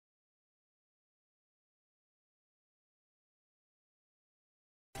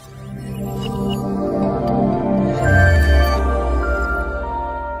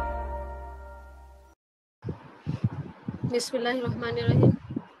Bismillahirrahmanirrahim.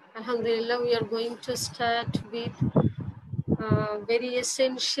 Alhamdulillah, we are going to start with a very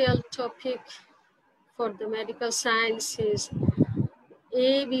essential topic for the medical sciences,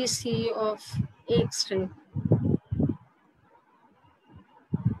 ABC of X-ray.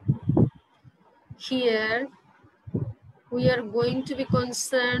 Here, we are going to be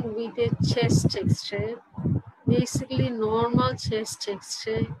concerned with a chest X-ray, basically normal chest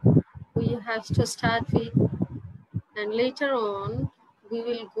X-ray. We have to start with, and later on, we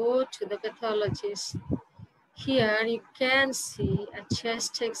will go to the pathologist. Here you can see a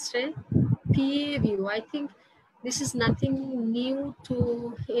chest X-ray, PA view. I think this is nothing new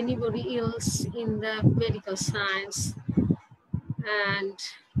to anybody else in the medical science. And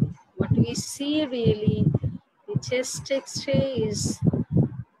what we see really, the chest X-ray is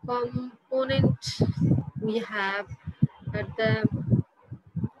component we have at the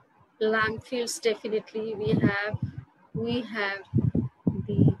lung fields. Definitely we have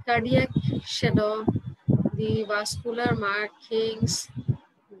the cardiac shadow, the vascular markings,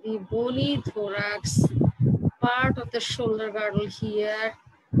 the bony thorax, part of the shoulder girdle here,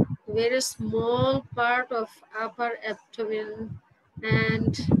 very small part of upper abdomen,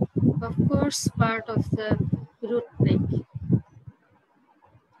 and of course part of the root neck.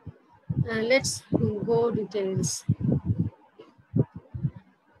 Let's go details.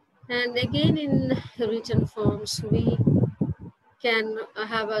 And again in written forms, we can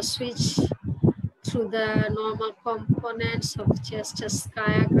have a switch through the normal components of chest.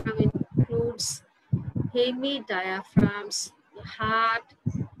 Diagram includes hemidiaphragms, heart,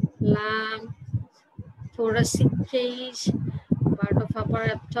 lung, thoracic cage, part of upper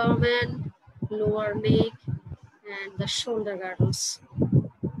abdomen, lower neck, and the shoulder girdles.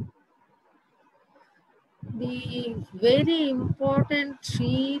 The very important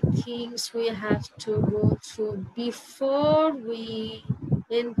three things we have to go through before we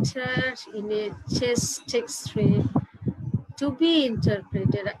enter in a chest X-ray to be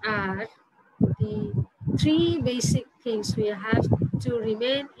interpreted are the three basic things we have to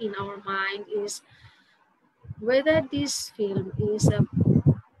remain in our mind is whether this film is a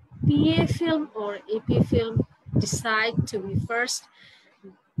PA film or AP film. Decide to be first,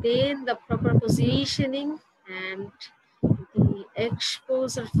 then the proper positioning and the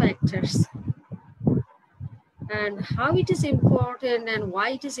exposure factors. And how it is important and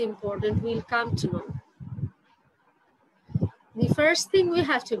why it is important, we'll come to know. The first thing we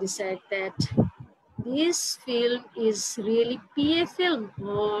have to decide that this film is really PA film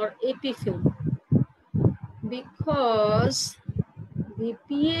or AP film, because the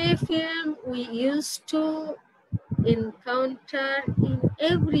PA film we used to encounter in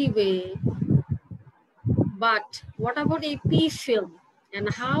every way, but what about AP film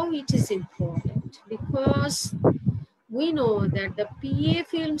and how it is important? Because we know that the PA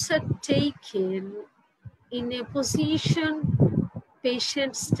films are taken in a position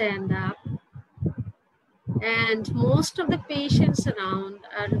patient stand up, and most of the patients around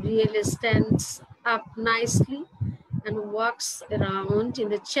are really stands up nicely and walks around in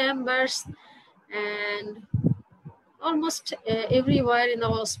the chambers, and almost everywhere in the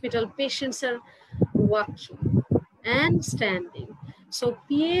hospital patients are walking and standing. So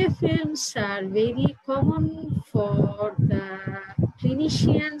PA films are very common for the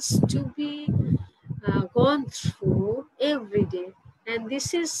clinicians to be gone through every day, and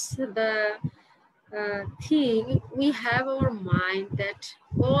this is the thing we have our mind that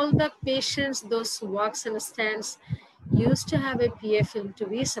all the patients, those who walks and stands, used to have a PA film to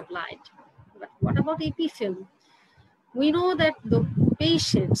be supplied. But what about AP film? We know that the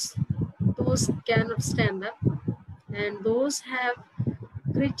patients, those cannot stand up and those have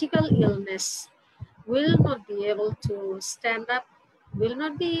critical illness, will not be able to stand up, will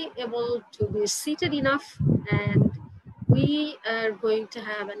not be able to be seated enough, and we are going to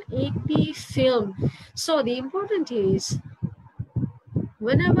have an AP film. So the important is,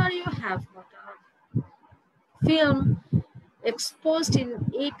 whenever you have a film exposed in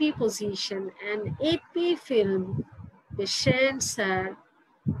AP position and AP film, patients are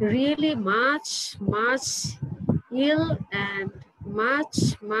really much ill and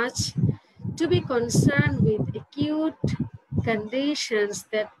much to be concerned with acute conditions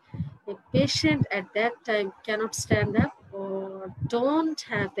that a patient at that time cannot stand up or don't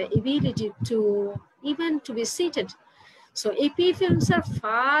have the ability to even to be seated. So AP films are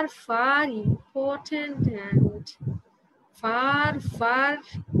far important and far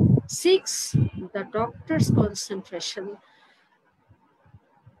seeks the doctor's concentration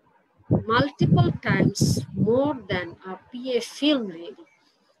multiple times more than a PA film really.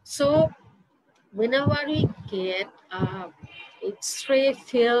 So Whenever we get X-ray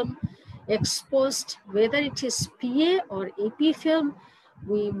film exposed, whether it is PA or AP film,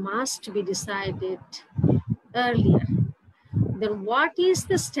 we must be decided earlier. Then what is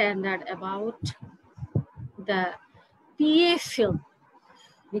the standard about the PA film?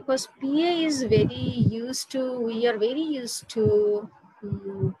 Because PA is very used to, we are very used to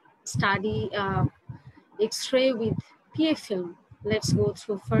study X-ray with PA film. Let's go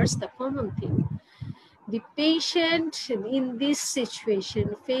through first the common thing. The patient in this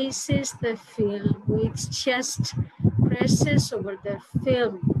situation faces the film with chest presses over the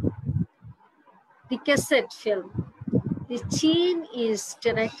film, the cassette film. The chin is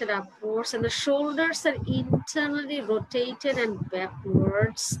directed upwards and the shoulders are internally rotated and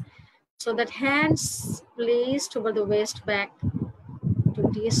backwards so that hands placed over the waist back to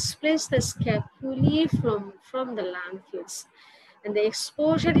displace the scapulae from the lung fields. And the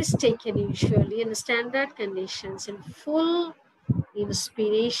exposure is taken usually in standard conditions in full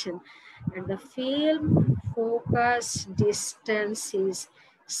inspiration, and the film focus distance is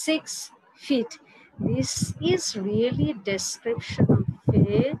 6 feet. This is really description of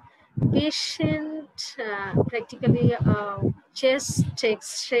a patient, practically chest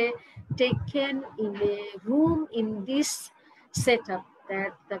X-ray taken in a room in this setup,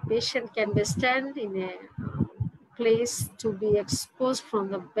 that the patient can be stand in a place to be exposed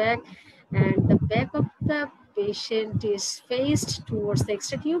from the back, and the back of the patient is faced towards the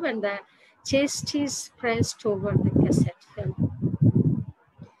X-ray tube and the chest is pressed over the cassette film.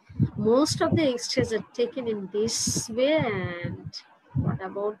 Most of the X-rays are taken in this way. And what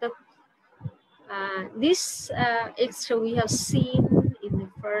about the this X-ray we have seen in the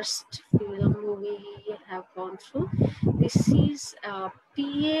first film we have gone through? This is a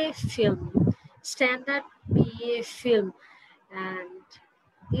PA film, standard PA film, and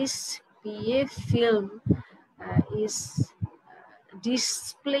this PA film is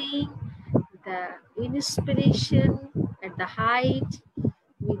displaying the inspiration at the height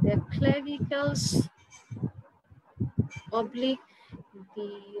with the clavicles oblique,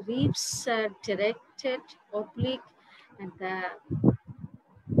 the ribs are directed oblique, and the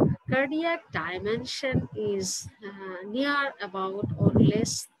cardiac dimension is near about or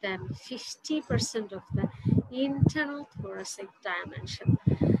less than 50% of the internal thoracic dimension.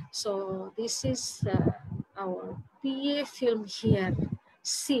 So this is our PA film here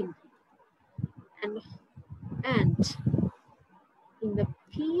seen, and in the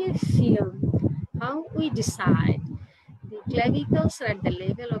PA film, how we decide the clavicles are at the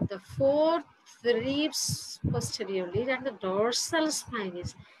level of the fourth ribs posteriorly, and the dorsal spine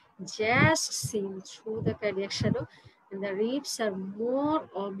is just seen through the cardiac shadow, and the ribs are more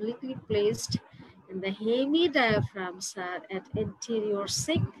obliquely placed, and the hemidiaphragms are at anterior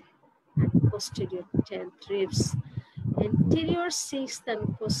 6th and posterior 10th ribs. Anterior 6th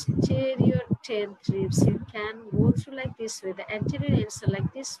and posterior 10th ribs, you can go through like this way. The anterior ends are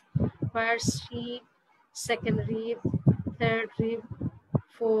like this: first rib, second rib, third rib,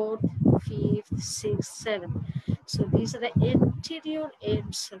 fourth, fifth, sixth, seventh. So these are the anterior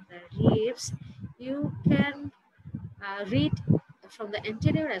ends of the ribs. You can read from the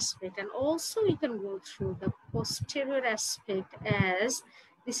anterior aspect, and also you can go through the posterior aspect, as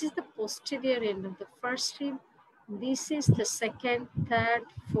this is the posterior end of the first rib, this is the second, third,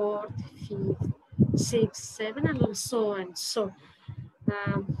 fourth, fifth, sixth, seven, and so on. So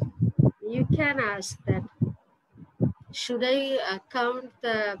you can ask that, should I count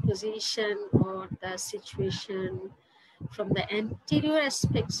the position or the situation from the anterior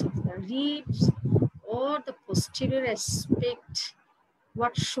aspects of the ribs or the posterior aspect?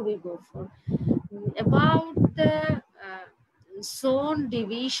 What should we go for? About the zone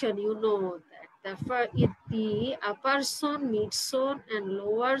division, you know that the upper zone, mid zone, and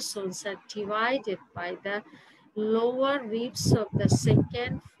lower zones are divided by the lower ribs of the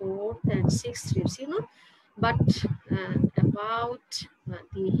second, fourth, and sixth ribs, you know. But about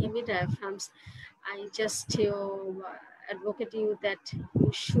the hemidiaphragms, I just advocate you that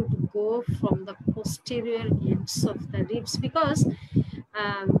you should go from the posterior ends of the ribs, because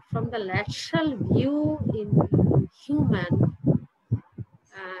from the lateral view in human,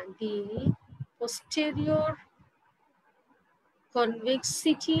 the posterior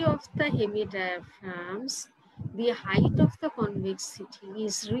convexity of the hemidiaphragms, the height of the convexity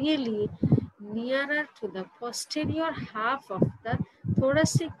is really nearer to the posterior half of the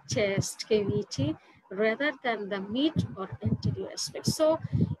thoracic chest cavity rather than the mid or anterior aspect. So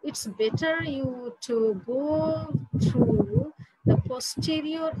it's better you to go through the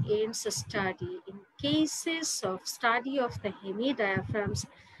posterior ends study. In cases of study of the hemidiaphragms,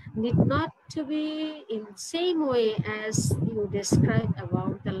 need not to be in the same way as you describe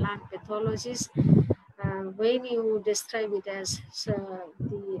about the lung pathologies when you describe it as the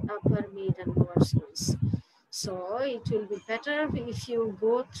upper, mid, and lower stones. So it will be better if you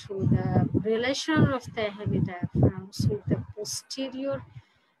go through the relation of the hemidiaphragms with the posterior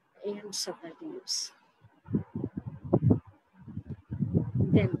ends of the leaves.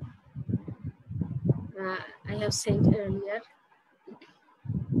 Then, I have said earlier,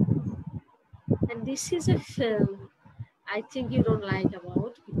 and this is a film I think you don't like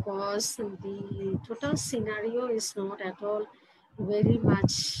about, because the total scenario is not at all very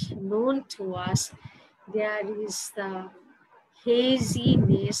much known to us. There is the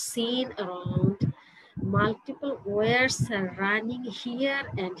haziness seen around, multiple wires are running here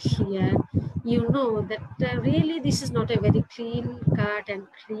and here. You know that really this is not a very clean cut and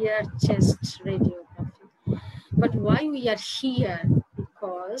clear chest radiography. But why we are here?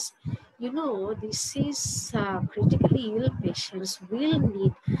 Because you know this is critically ill patients will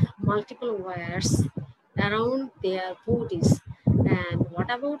need multiple wires around their bodies. And what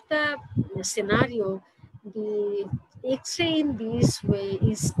about the scenario? The X-ray in this way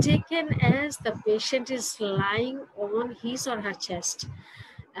is taken as the patient is lying on his or her chest,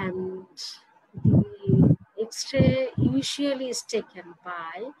 and the X-ray usually is taken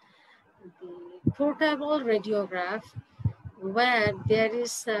by the portable radiograph, where there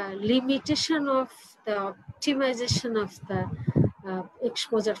is a limitation of the optimization of the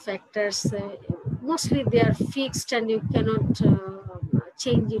exposure factors. Mostly they are fixed and you cannot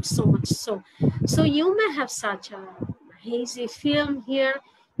change it so much. So you may have such a hazy film here.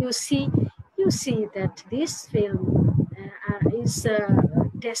 You see that this film is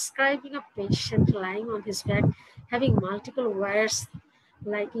describing a patient lying on his back, having multiple wires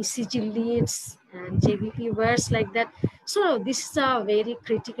like ECG leads and JBP wires like that. So this is a very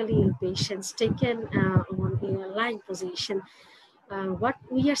critically ill patients taken on a lying position. What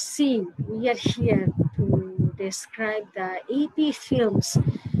we are seeing, we are here to describe the AP films.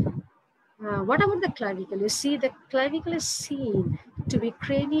 What about the clavicle? You see the clavicle is seen to be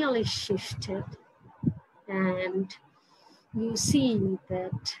cranially shifted, and you see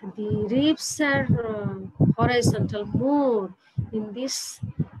that the ribs are horizontal more in this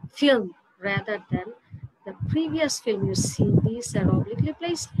film rather than the previous film. You see these are obliquely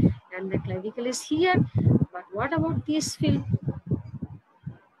placed and the clavicle is here. But what about this film?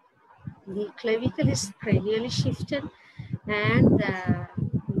 The clavicle is cranially shifted and the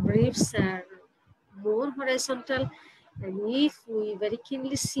ribs are more horizontal. And if we very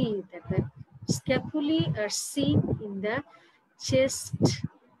keenly see that the scapulae are seen in the chest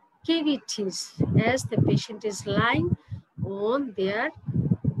cavities as the patient is lying on their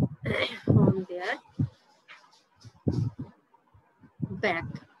back.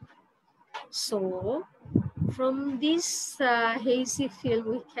 So from this hazy film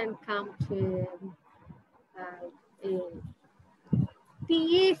we can come to a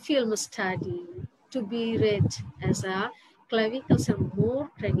PA film study to be read as a clavicles are more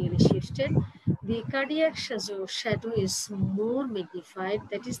cranially shifted. The cardiac shadow is more magnified.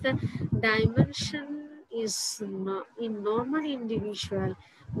 That is, the dimension is in normal individual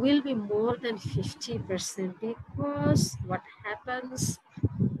will be more than 50%, because what happens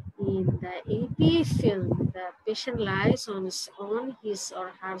in the AP film, the patient lies on his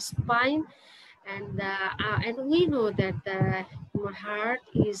or her spine, and we know that the heart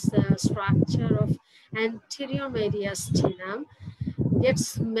is the structure of anterior mediastinum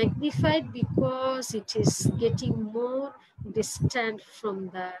gets magnified because it is getting more distant from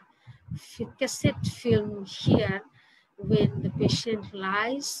the cassette film here when the patient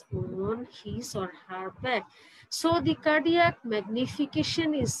lies on his or her back. So the cardiac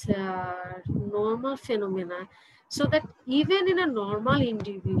magnification is a normal phenomena, so that even in a normal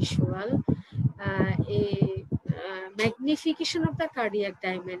individual, a magnification of the cardiac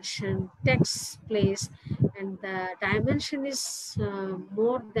dimension takes place, and the dimension is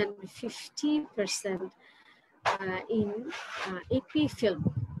more than 50% in AP film.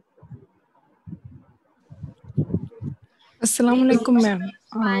 আসসালামু আলাইকুম ma'am.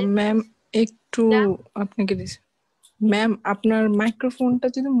 Ma'am একটু Yeah. আপনাকে ma'am আপনার মাইক্রোফোনটা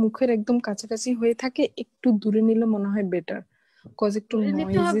যদি মুখের একদম কাছাকাছি হয়ে থাকে একটু দূরে নিলে মনে হয় বেটার, কজ একটু দূরে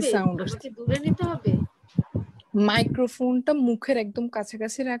নিতে নয়েজি হবে, সাউন্ড আমাকে আসছে। দূরে নিতে হবে। মাইক্রোফোনটা মুখের একদম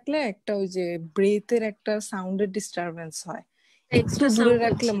কাছাকাছি রাখলে একটা ওই যে ব্রেথের একটা সাউন্ডের ডিস্টারবেন্স হয়, একটু এক্সট্রা দূরে সাউন্ড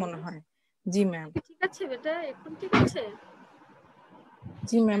রাখলে হচ্ছে। মনে হয়। জি ম্যাম। ঠিক আছে বেটা, এখন ঠিক আছে?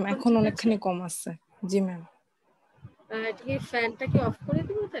 জি ম্যাম, এখন এখন ঠিক আছে? অনেকখানি কম আছে। জি ম্যাম। এটাকে ফ্যানটাকে অফ করে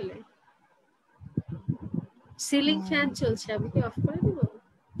দিব তাহলে? সিলিং ফ্যান চলছে, আমি কি অফ করে দিব?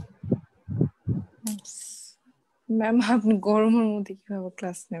 ম্যাম আপনি গরমের মধ্যে কিভাবে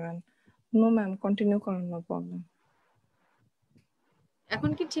ক্লাস নেবেন? নো ম্যাম, কন্টিনিউ করুন, নো প্রবলেম। এখন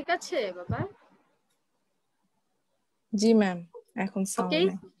কি ঠিক আছে বাবা? জি ম্যাম, এখন সাউন্ড Okay.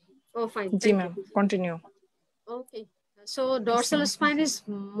 নেই। Oh, fine. G Thank ma'am, you. Continue. Okay. So dorsal spine is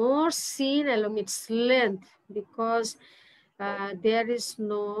more seen along its length because there is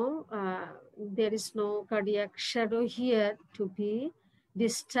no cardiac shadow here to be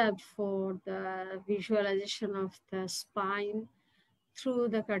disturbed for the visualization of the spine through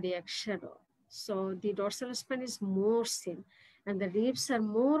the cardiac shadow. So the dorsal spine is more seen and the ribs are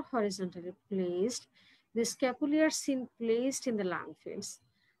more horizontally placed. The scapulae are seen placed in the lung fields.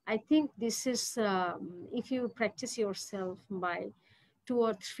 I think this is, if you practice yourself by 2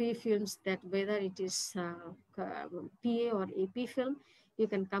 or 3 films, that whether it is PA or AP film, you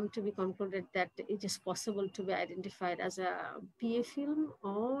can come to be concluded that it is possible to be identified as a PA film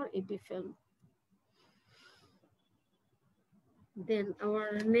or AP film. Then our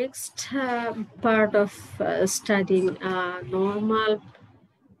next part of studying normal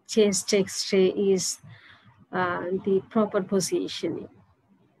chest X-ray is the proper positioning.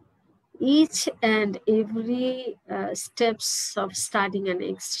 Each and every steps of studying an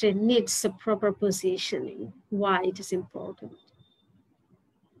X-ray needs a proper positioning. Why it is important?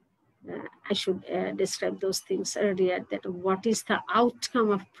 I should describe those things earlier, that what is the outcome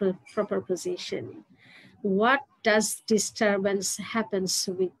of proper positioning. What does disturbance happens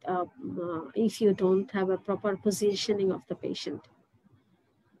with if you don't have a proper positioning of the patient?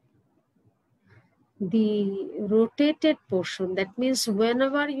 The rotated portion, that means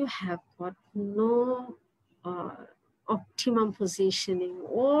whenever you have got no optimum positioning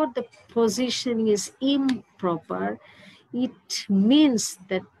or the positioning is improper, it means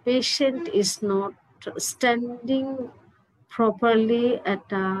that patient is not standing properly at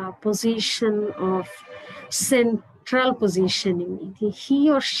a position of central positioning. He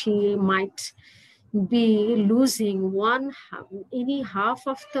or she might be losing any half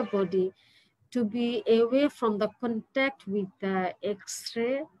of the body to be away from the contact with the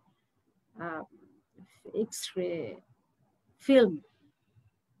X-ray film.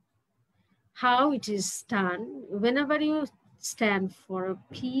 How it is done? Whenever you stand for a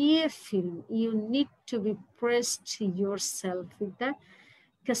PA film, you need to be pressed yourself with the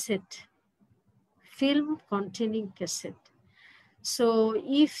cassette, film containing cassette. So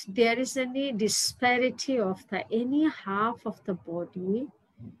if there is any disparity of any half of the body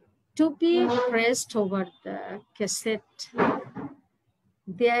to be pressed over the cassette,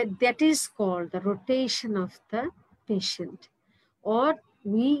 that is called the rotation of the patient. Or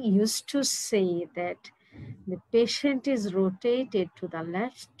we used to say that the patient is rotated to the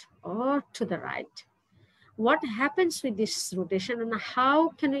left or to the right. What happens with this rotation and how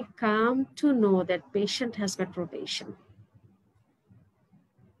can we come to know that patient has got rotation?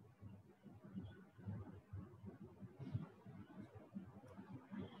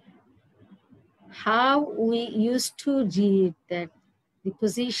 How we used to read that the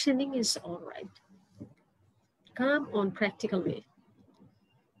positioning is all right. Come on practical way.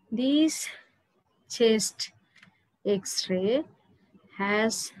 This chest X-ray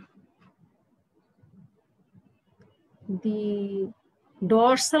has the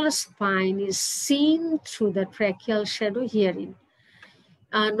dorsal spine is seen through the tracheal shadow herein.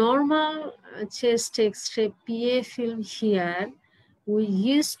 A normal chest X-ray PA film here, we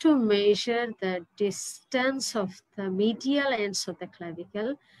used to measure the distance of the medial ends of the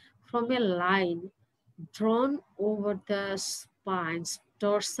clavicle from a line drawn over the spines,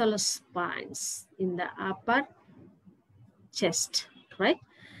 dorsal spines in the upper chest, right?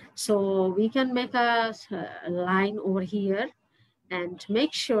 So we can make a line over here and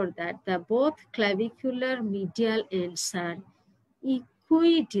make sure that the both clavicular medial ends are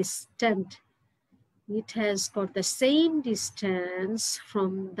equidistant. It has got the same distance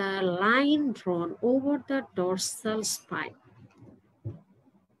from the line drawn over the dorsal spine.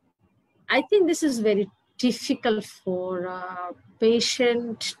 I think this is very difficult for a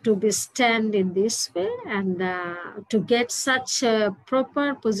patient to be stand in this way, and to get such a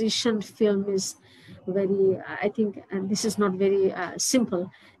proper position film is very, I think, and this is not very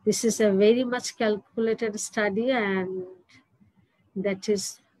simple. This is a very much calculated study, and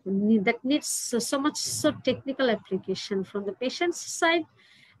that needs so much technical application from the patient's side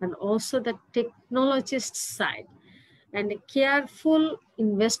and also the technologist's side. And a careful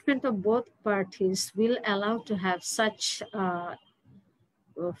investment of both parties will allow to have such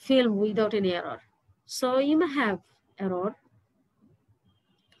film without any error. So you may have error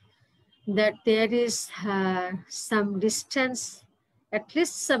that there is some distance, at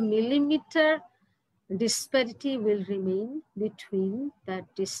least some millimeter disparity will remain between the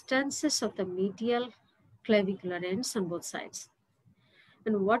distances of the medial clavicular ends on both sides.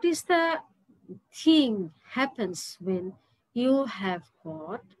 And what is the thing happens when you have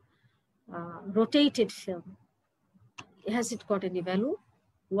got rotated film? Has it got any value?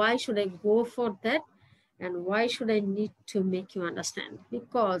 Why should I go for that? And why should I need to make you understand?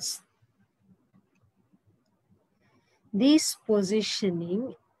 Because this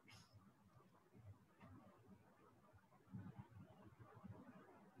positioning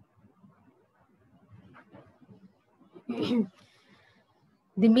the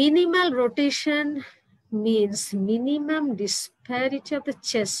minimal rotation means minimum disparity of the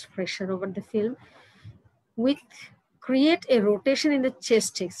chest pressure over the film with create a rotation in the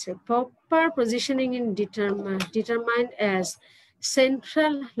chest X-ray. Proper positioning is determined as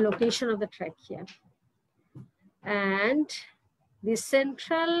central location of the trachea. And the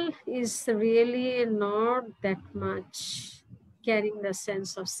central is really not that much carrying the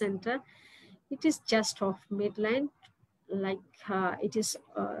sense of center. It is just off midline, like it is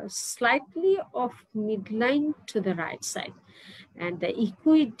slightly off midline to the right side. And the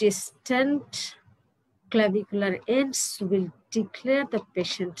equidistant clavicular ends will declare the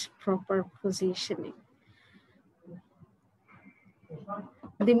patient proper positioning.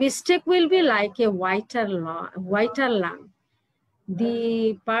 The mistake will be like a whiter lung.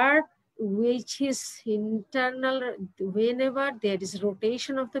 The part which is internal, whenever there is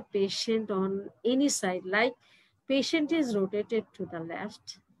rotation of the patient on any side, like patient is rotated to the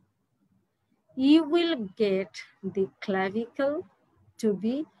left, you will get the clavicle to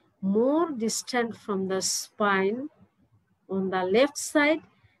be more distant from the spine on the left side,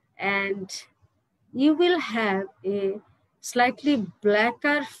 and you will have a slightly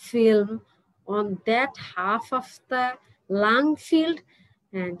blacker film on that half of the lung field,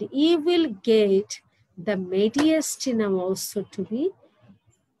 and you will get the mediastinum also to be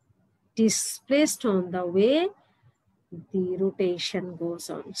displaced on the way the rotation goes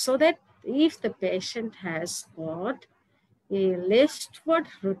on. So that if the patient has got a leftward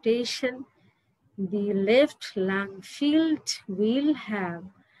rotation, the left lung field will have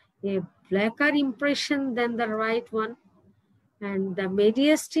a blacker impression than the right one, and the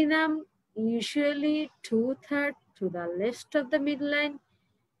mediastinum, usually 2/3 to the left of the midline,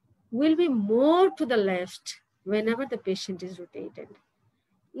 will be more to the left whenever the patient is rotated.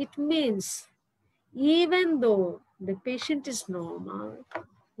 It means even though the patient is normal,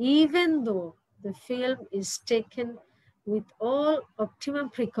 even though the film is taken with all optimum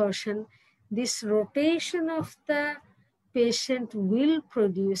precaution, this rotation of the patient will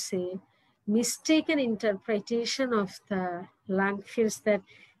produce a mistaken interpretation of the lung fields, that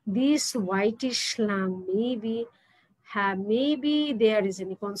this whitish lung maybe there is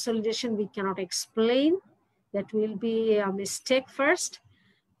any consolidation we cannot explain. That will be a mistake first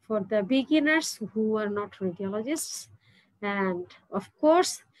for the beginners who are not radiologists. And of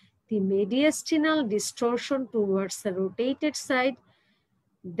course, the mediastinal distortion towards the rotated side,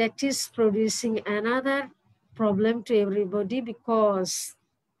 that is producing another problem to everybody, because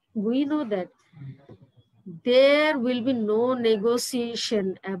we know that there will be no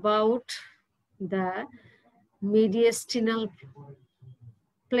negotiation about the mediastinal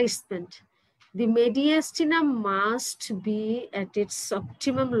placement. The mediastinum must be at its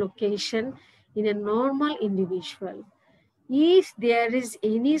optimum location in a normal individual. If there is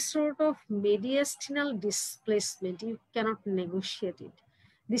any sort of mediastinal displacement, you cannot negotiate it.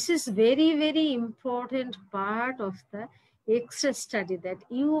 This is very, very important part of the X-ray study, that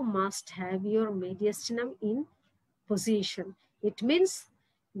you must have your mediastinum in position. It means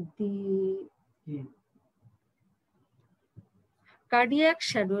the cardiac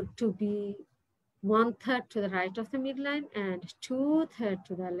shadow to be 1/3 to the right of the midline and 2/3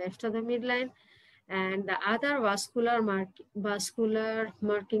 to the left of the midline, and the other vascular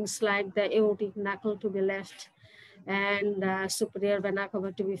markings like the aortic knuckle to be left and the superior vena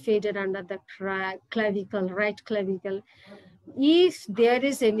cava to be faded under the clavicle, right clavicle. If there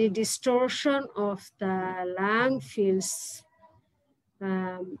is any distortion of the lung fields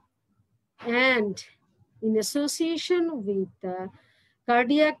and in association with the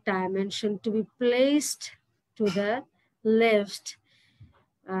cardiac dimension to be placed to the left,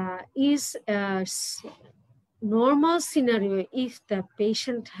 is a normal scenario if the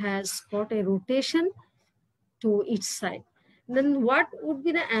patient has got a rotation to each side. Then what would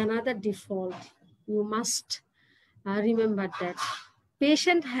be the another default? You must remember that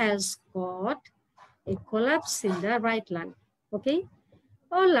patient has got a collapse in the right lung, okay,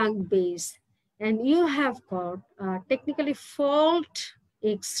 or lung base, and you have got technically fault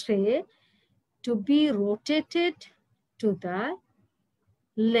X-ray to be rotated to the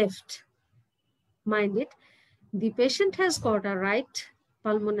left. Mind it, the patient has got a right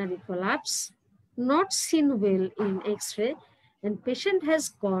pulmonary collapse, not seen well in X-ray, and patient has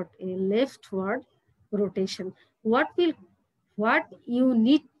got a leftward rotation. What you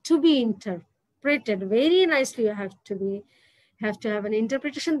need to be interpreted very nicely, you have to have an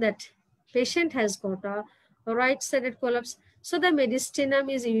interpretation that patient has got a right-sided collapse, so the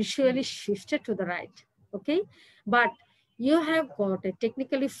mediastinum is usually shifted to the right, okay? But you have got a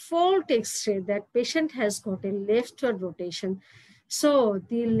technically fault X-ray that patient has got a leftward rotation. So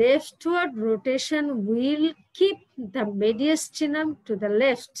the leftward rotation will keep the mediastinum to the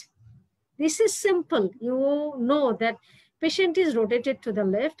left. This is simple. You know that patient is rotated to the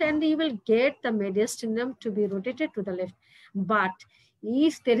left and you will get the mediastinum to be rotated to the left. But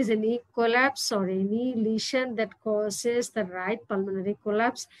if there is any collapse or any lesion that causes the right pulmonary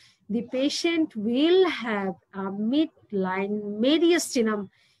collapse, the patient will have a midline mediastinum,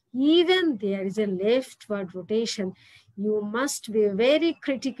 even there is a leftward rotation. You must be very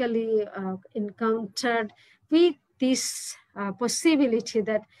critically encountered with this possibility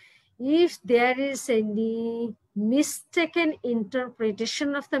that if there is any mistaken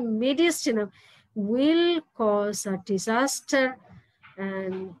interpretation of the mediastinum, will cause a disaster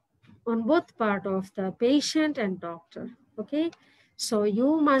and on both part of the patient and doctor. Okay, so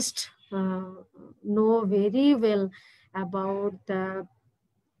you must know very well about the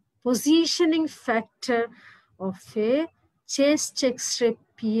positioning factor of a chest X-ray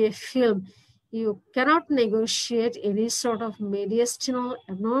PA film. You cannot negotiate any sort of mediastinal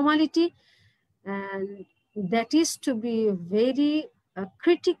abnormality, and that is to be very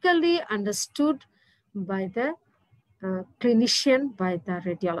critically understood by the clinician, by the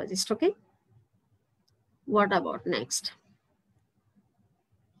radiologist. Okay, what about next?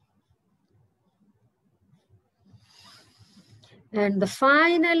 And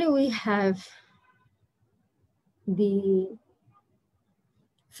finally we have the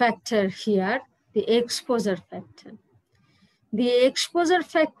factor here, the exposure factor. The exposure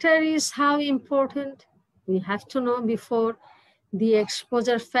factor is how important we have to know before the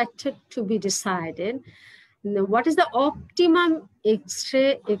exposure factor to be decided. Now, what is the optimum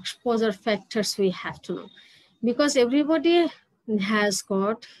X-ray exposure factors we have to know? Because everybody has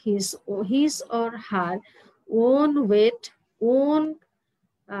got his or her own weight, own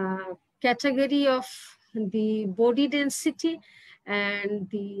category of the body density, and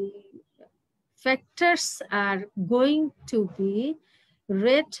the factors are going to be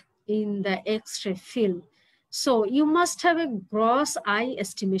read in the X-ray film. So you must have a gross eye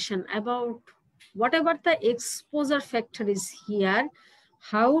estimation about whatever the exposure factor is here,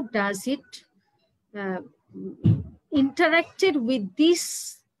 how does it uh, interacted with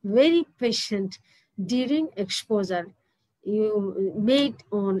this very patient during exposure you made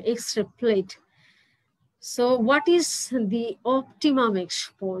on X-ray plate. So what is the optimum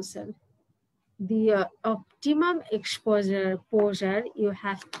exposure? The optimum exposure you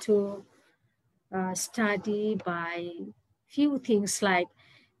have to study by few things like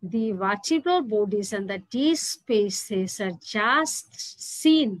the vertebral bodies and the disc spaces are just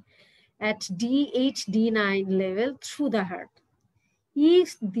seen at D8, D9 level through the heart.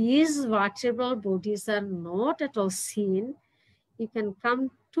 If these vertebral bodies are not at all seen, you can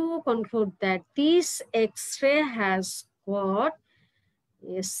come to conclude that this X-ray has got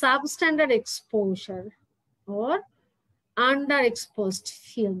a substandard exposure or underexposed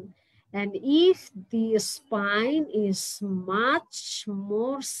film. And if the spine is much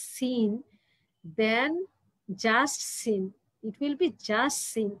more seen than just seen, it will be just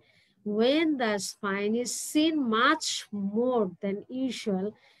seen. When the spine is seen much more than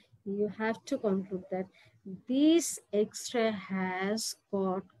usual, you have to conclude that this X-ray has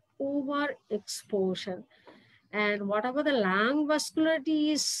got overexposure. And whatever the lung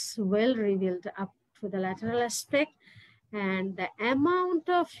vascularity is well revealed up to the lateral aspect, and the amount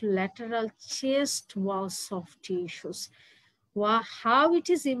of lateral chest wall soft tissues. How it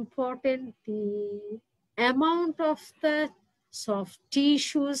is important, the amount of the soft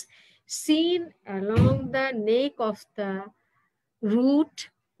tissues seen along the neck of the root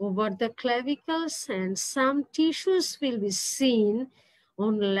over the clavicles, and some tissues will be seen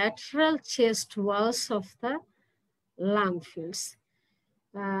on lateral chest walls of the lung fields.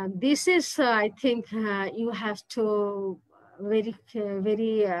 This is, I think, you have to very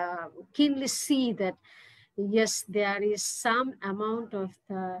keenly see that, yes, there is some amount of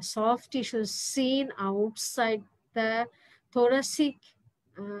the soft tissues seen outside the thoracic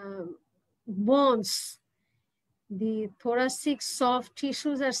bones The thoracic soft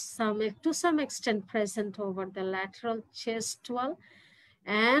tissues are to some extent present over the lateral chest wall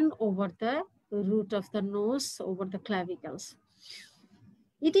and over the root of the nose, over the clavicles.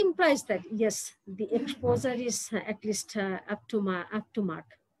 It implies that, yes, the exposure is at least up to mark.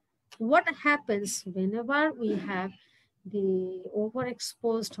 What happens whenever we have the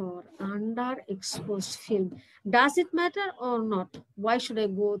overexposed or underexposed film? Does it matter or not? Why should I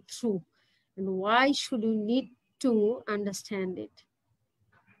go through? And why should you need to understand it?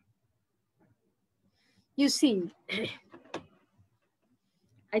 You see,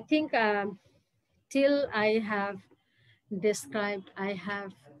 I think till I have described, I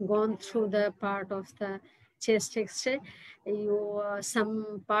have gone through the part of the chest X-ray. You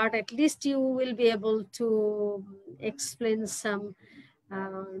some part at least you will be able to explain some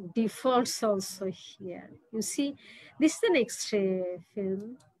defaults also here. You see, this is an X-ray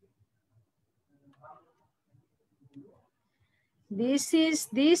film. This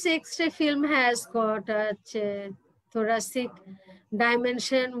X-ray film has got a thoracic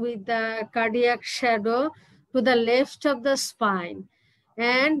dimension with the cardiac shadow to the left of the spine,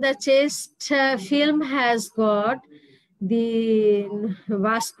 and the chest film has got the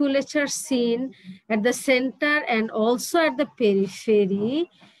vasculature seen at the center and also at the periphery.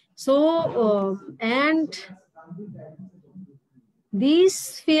 So and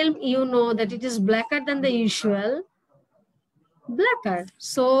this film, you know that it is blacker than the usual. Blacker.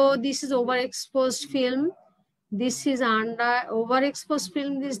 So this is overexposed film. This is under overexposed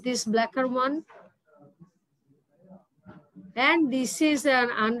film. This blacker one, and this is an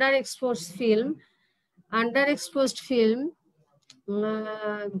underexposed film. Underexposed film.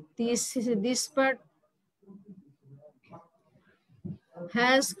 This part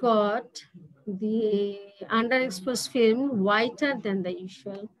has got the underexposed film whiter than the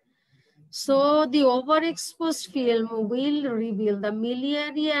usual. So the overexposed film will reveal the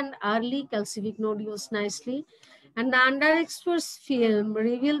miliary and early calcific nodules nicely, and the underexposed film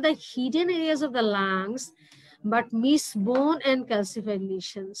reveal the hidden areas of the lungs, but miss bone and calcified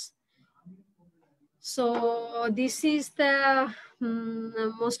lesions. So this is the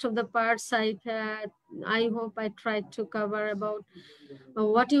most of the parts I hope I tried to cover about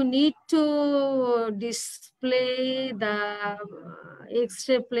what you need to display the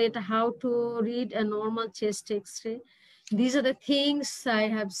X-ray plate, how to read a normal chest X-ray. These are the things I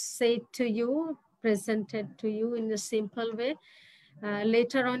have said to you, presented to you in a simple way.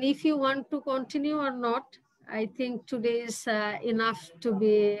 Later on, if you want to continue or not, I think today is enough to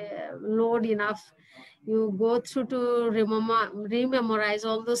be load enough. You go through to rememorize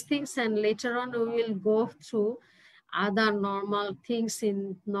all those things, and later on we will go through other normal things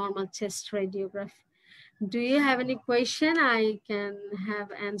in normal chest radiography. Do you have any question I can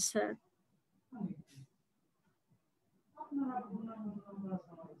have answered?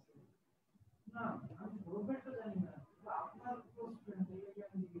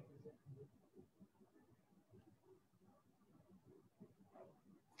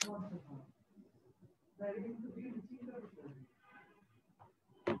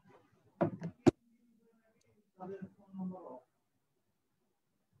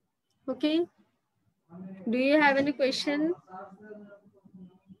 Okay. Do you have any question?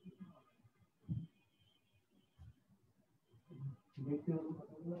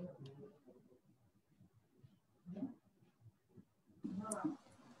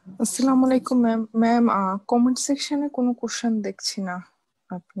 আসসালামু আলাইকুম ma'am. Ma'am comment সেকশনে কোনো question দেখছি না,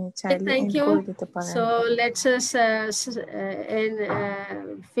 আপনি চাইলে Thank and you. করে দিতে পারেন। So let's us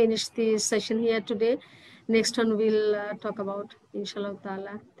finish the session here today. Next one we'll talk about, inshallah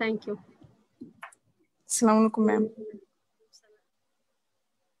ta'ala. Thank you. আসসালামু আলাইকুম ম্যাম।